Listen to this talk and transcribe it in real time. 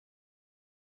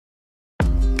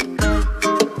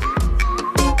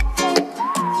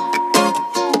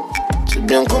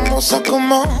ça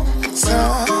commence.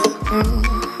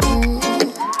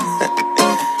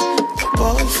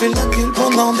 D'abord elle fait la gueule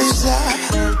pendant des heures,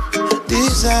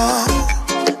 des heures,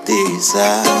 des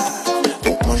heures.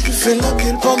 Donc moi je lui fais la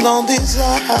gueule pendant des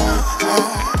heures.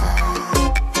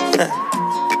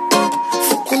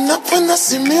 Faut qu'on apprenne à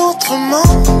s'aimer autrement.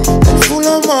 Elle fout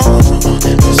la mort.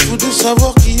 Je suis fou de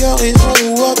savoir qui a raison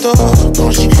ou a tort. Quand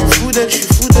je dis que je suis fou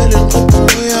d'elle, elle répond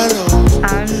oui alors.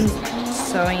 I'm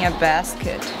sewing a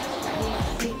basket.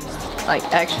 Like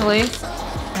actually,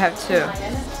 I have to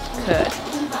cut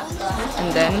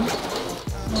and then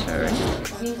turn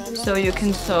so you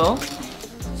can sew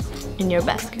in your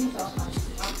basket.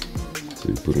 So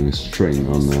you're putting a string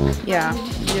on the... Yeah,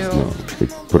 you... No, they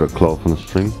put a cloth on a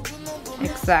string?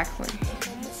 Exactly.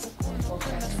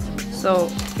 So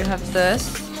you have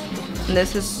this, and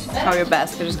this is how your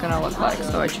basket is gonna look like,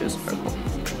 so I choose purple.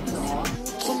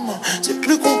 C'est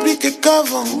plus compliqué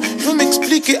qu'avant. Je veux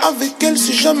m'expliquer avec elle,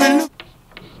 c'est jamais le...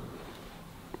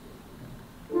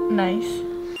 Nice.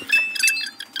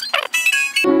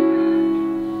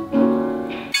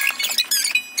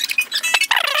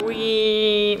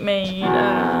 We made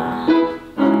a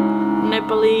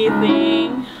Nepali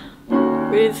thing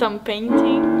with some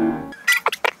painting.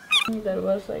 That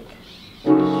was like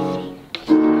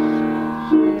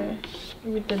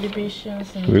with the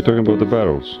divisions and... Are you talking about the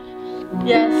barrels?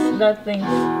 Yes, that thing.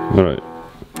 Alright.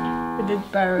 We did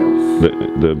barrels.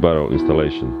 The barrel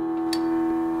installation.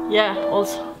 Yeah,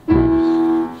 also.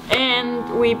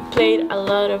 And we played a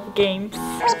lot of games.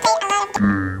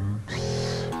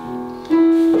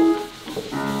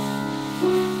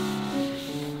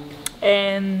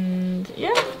 And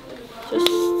yeah, just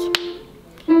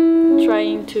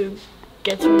trying to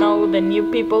get to know the new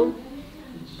people.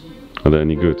 Are they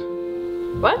any good?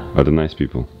 What? Are they nice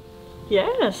people?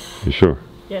 Yes. You sure?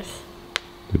 Yes.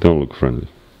 They don't look friendly.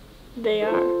 They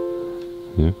are.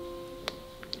 Yeah?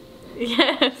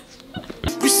 Yes.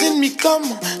 Plus ennemi comme,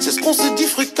 c'est ce qu'on se dit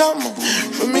fréquemment.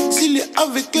 Je veux m'exiler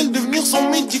avec elle, devenir son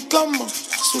médicament.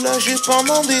 Soulagé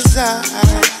pendant des heures.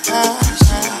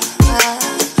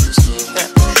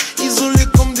 Isolé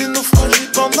comme des naufragés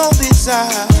pendant des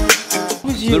heures.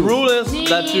 The rule is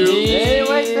that you...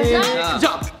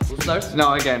 Jump! Who starts?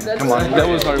 No, again. Come on. That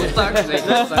was hard. Who starts? Tell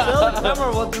the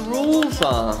camera what the rules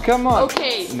are. Come on.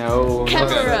 Okay. No.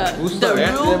 Camera. Who The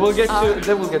starts? rules They will get are... to.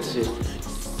 They will get to see.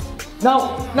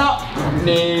 No. No.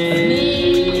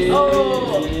 Knee.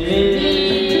 Oh.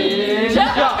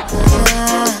 Jump.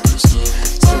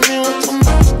 C'est mieux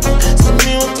autrement, c'est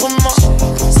mieux autrement,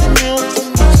 c'est mieux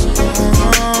autrement.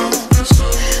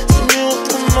 C'est mieux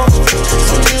autrement,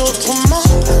 c'est mieux autrement,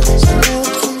 c'est mieux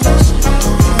autrement.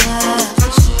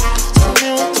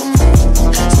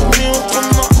 C'est mieux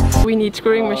autrement. We need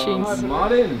screwing machines.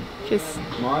 Martin. Because,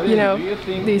 Martin, you know, do you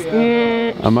think these...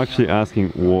 I'm actually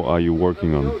asking, what are you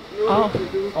working on? Oh.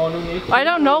 I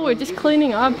don't know, we're just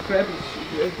cleaning up.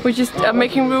 We're just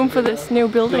making room for this new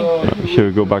building. Shall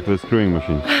we go back to the screwing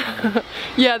machine?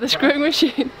 Yeah, the screwing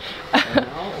machine.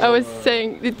 I was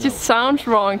saying, it just sounds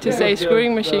wrong to say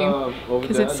screwing machine.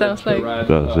 Because it sounds like...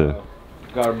 That's it.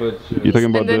 Garbage. You're talking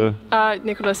about And then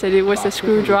Nicola said it was a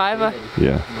screwdriver.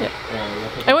 Yeah.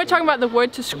 And we're talking about the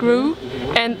word to screw,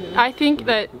 and I think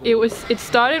that it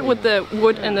started with the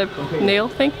wood and the nail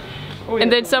thing,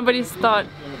 and then somebody thought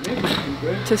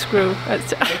to screw. I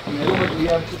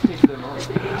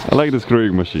like the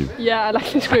screwing machine. Yeah, I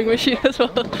like the screwing machine as well.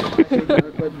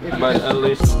 But at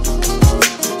least.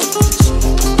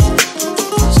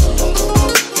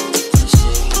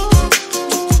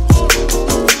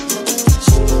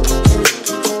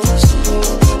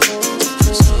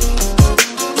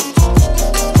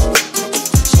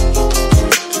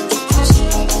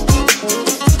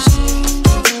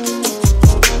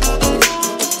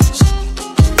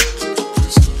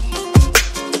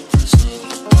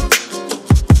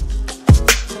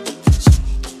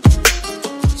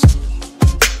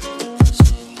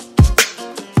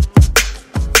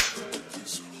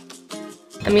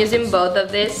 I'm using both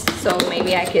of this, so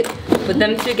maybe I could put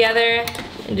them together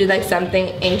and do like something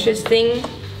interesting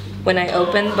when I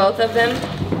open both of them.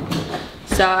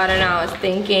 So I don't know, I was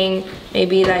thinking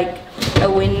maybe like a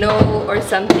window or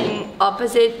something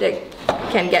opposite that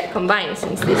can get combined,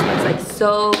 since this one's like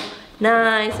so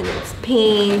nice and it's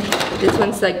pink, this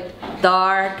one's like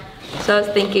dark. So I was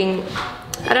thinking,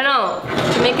 I don't know,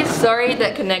 to make a story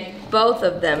that connects both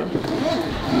of them,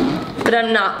 but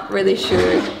I'm not really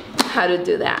sure how to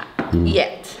do that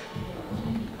yet.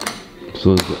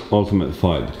 So it's the ultimate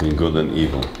fight between good and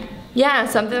evil. Yeah,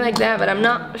 something like that, but I'm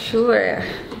not sure.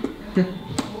 I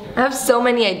have so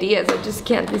many ideas, I just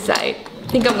can't decide. I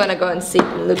think I'm gonna go and sit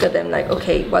and look at them like,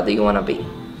 okay, what do you want to be?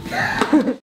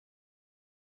 it.